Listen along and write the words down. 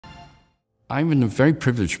I'm in a very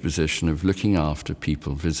privileged position of looking after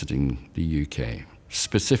people visiting the UK,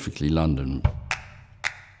 specifically London.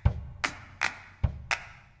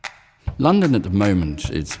 London at the moment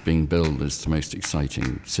is being billed as the most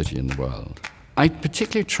exciting city in the world. I'm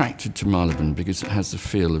particularly attracted to Marylebone because it has the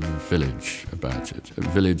feel of a village about it, a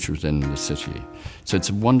village within the city. So it's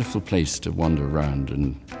a wonderful place to wander around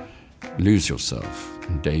and lose yourself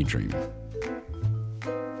and daydream.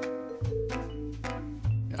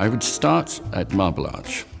 I would start at Marble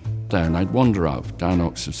Arch there, and I'd wander up down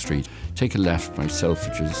Oxford Street, take a left by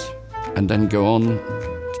Selfridges, and then go on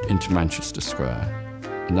into Manchester Square.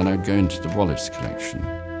 And then I'd go into the Wallace Collection.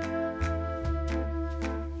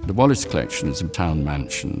 The Wallace Collection is a town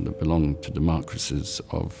mansion that belonged to the Marquises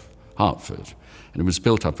of Hertford, and it was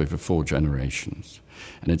built up over 4 generations.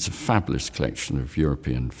 And it's a fabulous collection of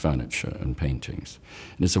European furniture and paintings.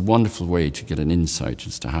 And it's a wonderful way to get an insight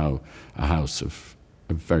as to how a house of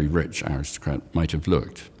a very rich aristocrat might have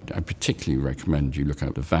looked. I particularly recommend you look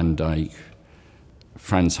out the Van Dyck,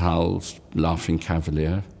 Frans Hals, Laughing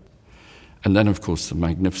Cavalier, and then, of course, the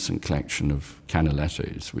magnificent collection of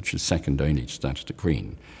Canalettos, which is second only to that of the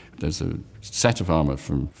Queen. There's a set of armour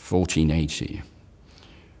from 1480,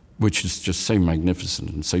 which is just so magnificent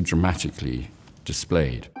and so dramatically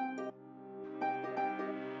displayed.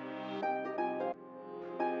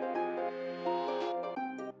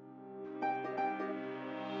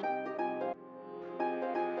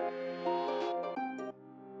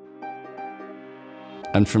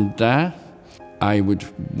 And from there, I would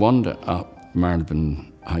wander up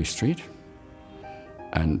Marylebone High Street,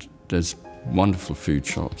 and there's wonderful food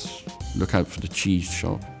shops. Look out for the cheese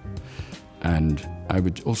shop. And I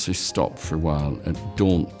would also stop for a while at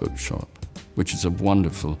Daunt Bookshop, which is a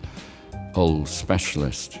wonderful old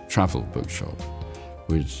specialist travel bookshop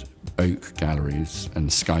with oak galleries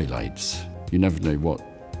and skylights. You never know what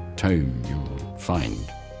tome you'll find.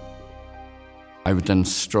 I would then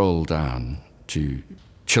stroll down to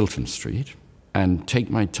Chiltern Street and take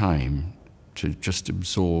my time to just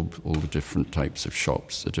absorb all the different types of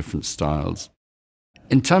shops, the different styles.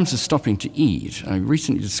 In terms of stopping to eat, I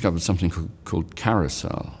recently discovered something called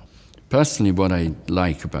Carousel. Personally, what I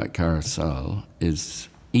like about Carousel is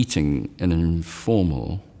eating in an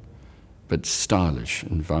informal but stylish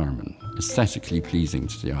environment, aesthetically pleasing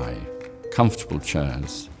to the eye, comfortable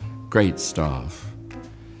chairs, great staff,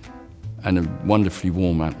 and a wonderfully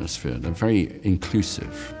warm atmosphere. They're very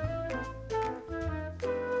inclusive.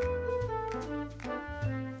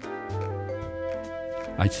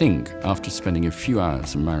 I think after spending a few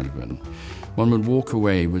hours in Marylebone, one would walk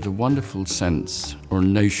away with a wonderful sense or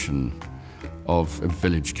notion of a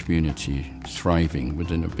village community thriving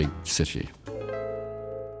within a big city.